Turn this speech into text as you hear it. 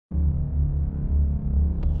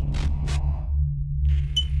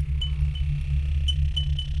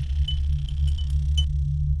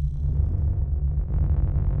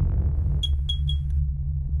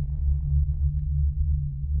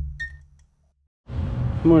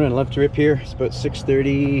Good morning, Love to Rip here. It's about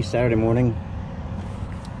 6:30 Saturday morning.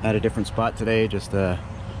 At a different spot today, just a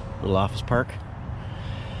little office park.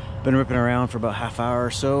 Been ripping around for about half hour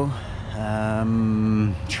or so.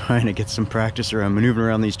 Trying to get some practice around maneuvering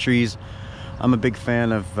around these trees. I'm a big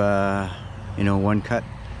fan of, you know, one cut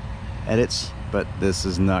edits, but this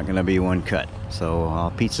is not gonna be one cut. So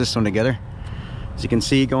I'll piece this one together. As you can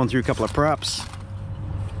see, going through a couple of props,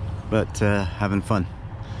 but having fun.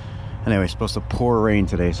 Anyway, it's supposed to pour rain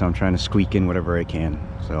today, so I'm trying to squeak in whatever I can.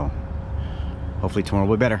 So hopefully tomorrow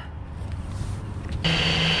will be better.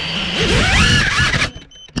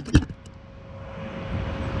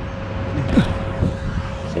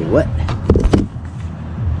 Say what?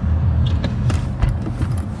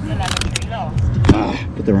 Ah,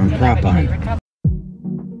 put the wrong prop on.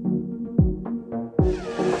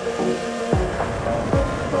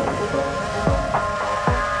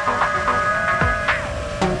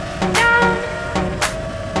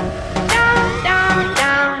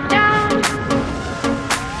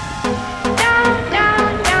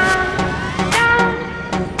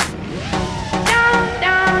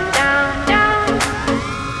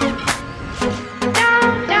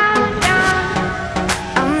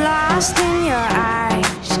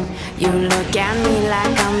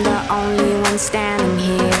 Standing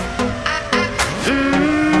here,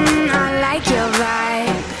 I like your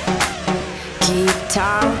vibe. Keep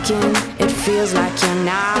talking, it feels like you're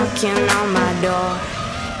knocking on my door.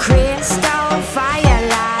 Crystal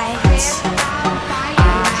firelights,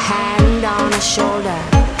 a hand on a shoulder,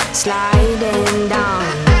 sliding down,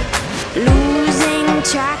 losing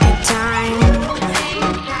track of time.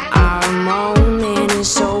 Our moment is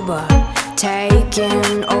sober,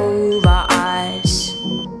 taking over us.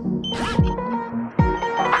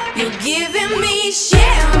 You're giving me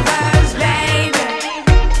shivers, baby.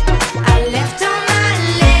 I left all my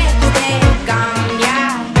lipstick on,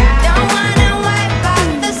 yeah. Don't wanna wipe off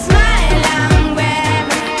the smile I'm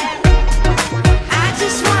wearing. I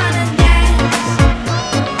just wanna dance.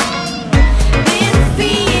 Been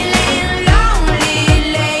feeling lonely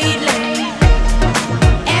lately.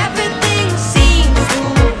 Everything seems to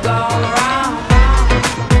go wrong.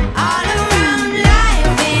 All around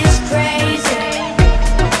life is crazy.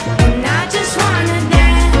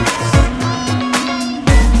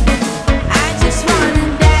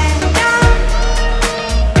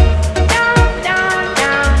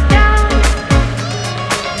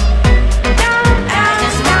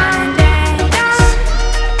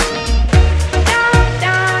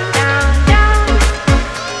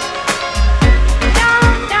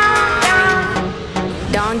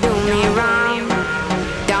 Don't do me wrong,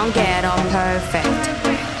 don't get all perfect.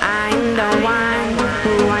 I'm the one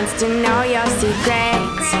who wants to know your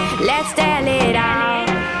secrets. Let's tell it all,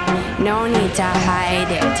 no need to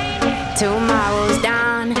hide it. Tomorrow's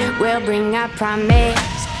dawn will bring a promise.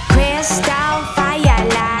 Crystal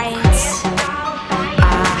firelights,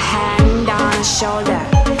 a hand on a shoulder,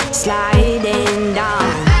 sliding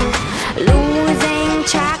down, losing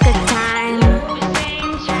track of time.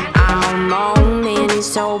 Our moment is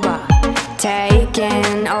sober,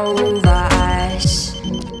 taking over us.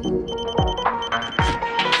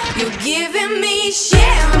 You're giving me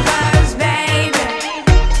shivers, baby.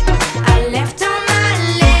 I left all my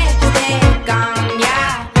lipstick on,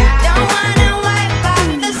 yeah. Don't wanna wipe off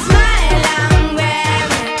the smile I'm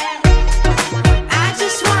wearing. I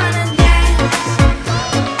just wanna dance.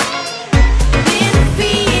 Been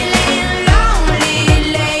feeling lonely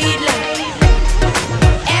lately.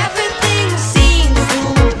 Everything seems to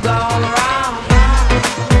go wrong.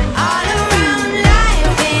 All around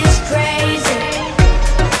life is crazy,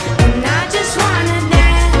 and I just wanna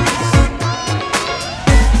dance.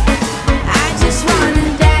 I just wanna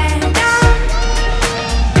dance.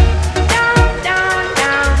 Down, down,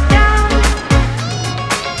 down, down.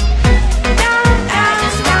 I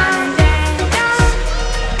just wanna dance.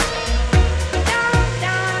 Down,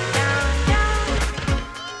 down, down, down.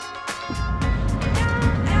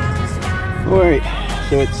 Alright,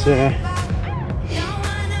 so it's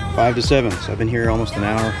 5 to 7, so I've been here almost an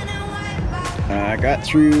hour. I got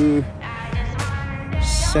through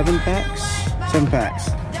 7 packs. I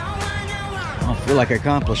don't feel like I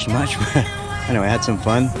accomplished much, but anyway, I had some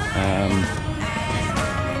fun.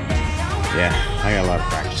 Yeah, I got a lot of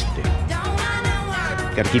practice to do.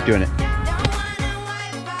 Gotta keep doing it.